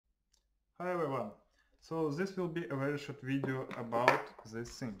Hi everyone. So this will be a very short video about this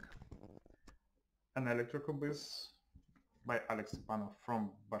thing. An Electro-kubiz by Alik Stepanov from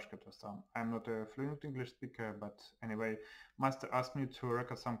Bashkortostan. I'm not a fluent English speaker, but anyway, master asked me to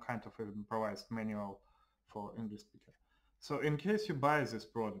record some kind of improvised manual for English speaker. So in case you buy this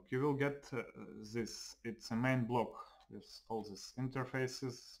product, you will get this. It's a main block with all these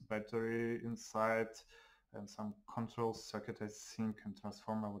interfaces, battery inside, and some control circuit, I think, and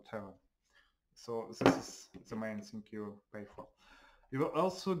transformer, whatever. So this is the main thing you pay for. You will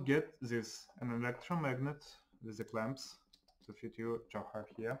also get this, an electromagnet with the clamps to fit your jar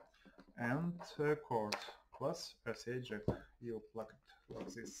here, and a cord plus RCA jack. You plug it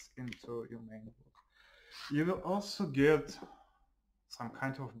like this into your main block. You will also get some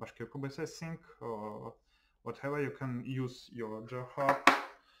kind of Bashkortostan, I think, or whatever. You can use your jar hub,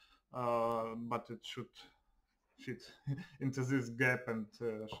 but it should fit into this gap and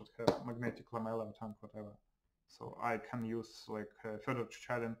should have magnetic lamella or tank, whatever. So I can use like further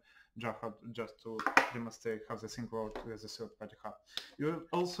tutorial jar hub just to demonstrate how the thing works with a third-party hub. You will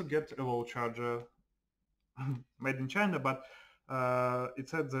also get a wall charger made in China, but it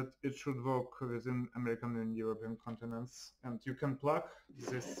said that it should work within American and European continents, and you can plug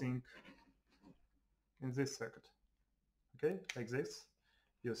this thing in this circuit. Okay, like this.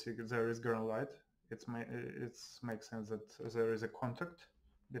 You see there is green light. It makes sense that there is a contact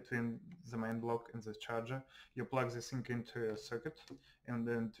between the main block and the charger. You plug the thing into a circuit and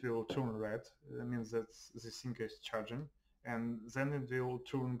then it will turn red. It means that the thing is charging, and then it will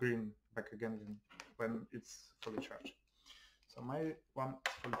turn green back again when it's fully charged. So my one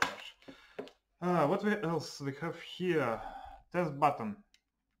is fully charged. What else we have here? Test button.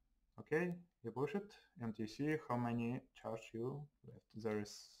 Okay, you push it and you see how many charge you left. There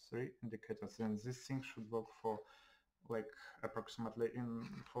is 3 indicators, and this thing should work for like approximately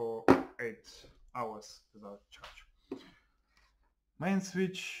for 8 hours without charge. Main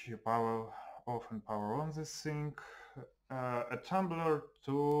switch, you power off and power on this thing. A tumbler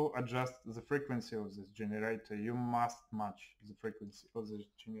to adjust the frequency of this generator. You must match the frequency of the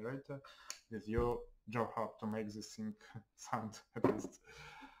generator with your jar hub to make this thing sound at least.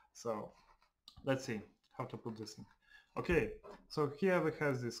 So let's see how to put this in. Okay, so here we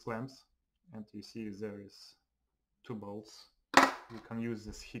have these clamps, and you see there is 2 bolts. You can use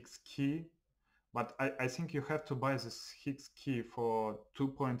this Hex key, but I think you have to buy this Hex key for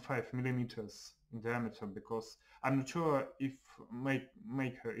 2.5 millimeters in diameter, because I'm not sure if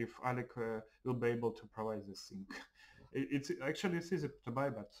if Alik will be able to provide this thing. It's actually easy to buy,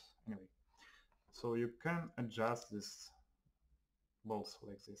 but anyway. So you can adjust this bolts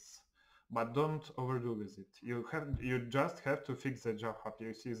like this, but don't overdo with it. You just have to fix the jar hub.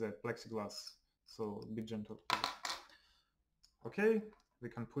 You see the plexiglass, so be gentle with it. Okay, we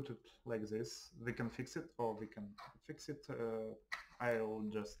can put it like this. We can fix it, or we can fix it. I'll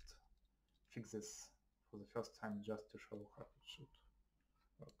just fix this for the first time just to show how it should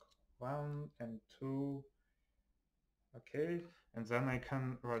work. 1 and 2. Okay, and then I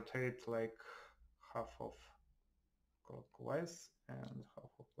can rotate like half of clockwise and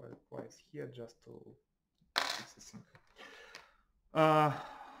half of clockwise here just to fix this thing.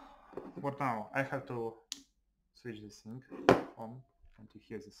 What now? I have to switch this thing on and to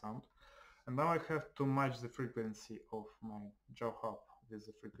hear the sound. And now I have to match the frequency of my jar hub with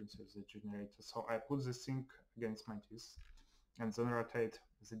the frequency of the generator. So I put this thing against my teeth and then rotate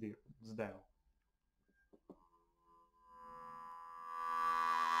the dial.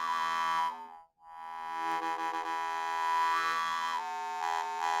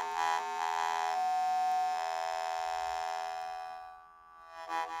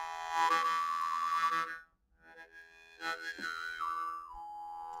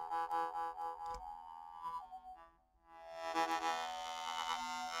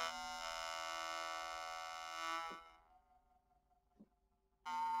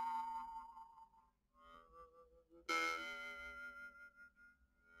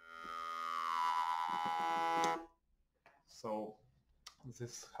 So this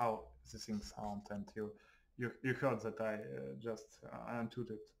is how the thing sounds, and you heard that I just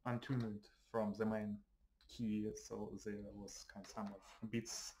untuned it from the main key, so there was kind of some of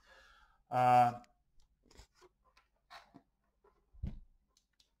beats.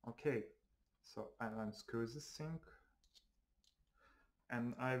 Okay, so I unscrew this thing,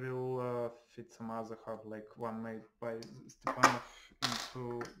 and I will fit some other hub, like one made by Stepanov,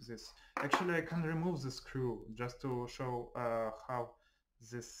 into this. Actually, I can remove the screw just to show how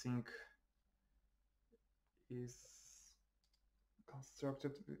this thing is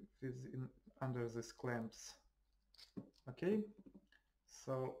constructed under these clamps. Okay,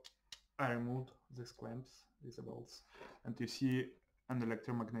 so I removed these clamps, these bolts, and you see an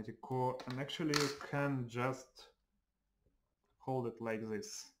electromagnetic core, and actually you can just hold it like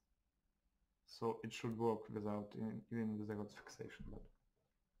this. So it should work without even without fixation, but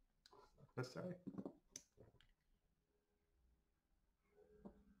let's try.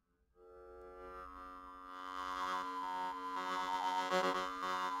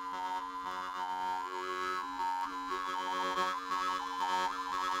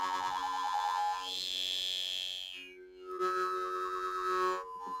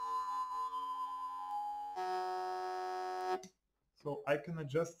 So I can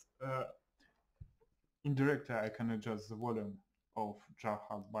adjust indirectly. I can adjust the volume of jar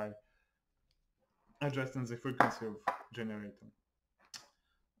hub by adjusting the frequency of generator.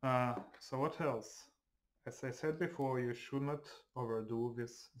 So what else? As I said before, you should not overdo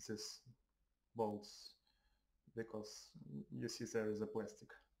with these bolts because you see there is a plastic.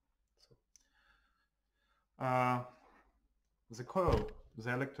 So, the coil,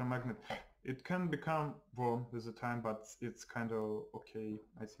 the electromagnet, it can become warm with the time, but it's kind of okay,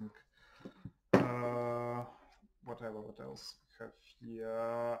 I think. What else we have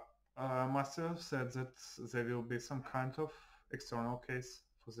here? Master said that there will be some kind of external case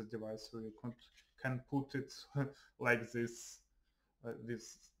for the device, so you can put it like this,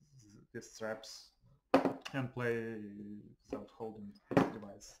 these straps, and play without holding the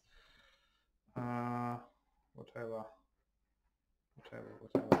device. Whatever.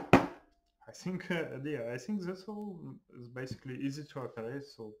 I think, yeah, I think this all is basically easy to operate,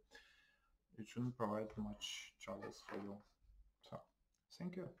 so it shouldn't provide much troubles for you. So,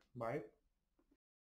 thank you. Bye.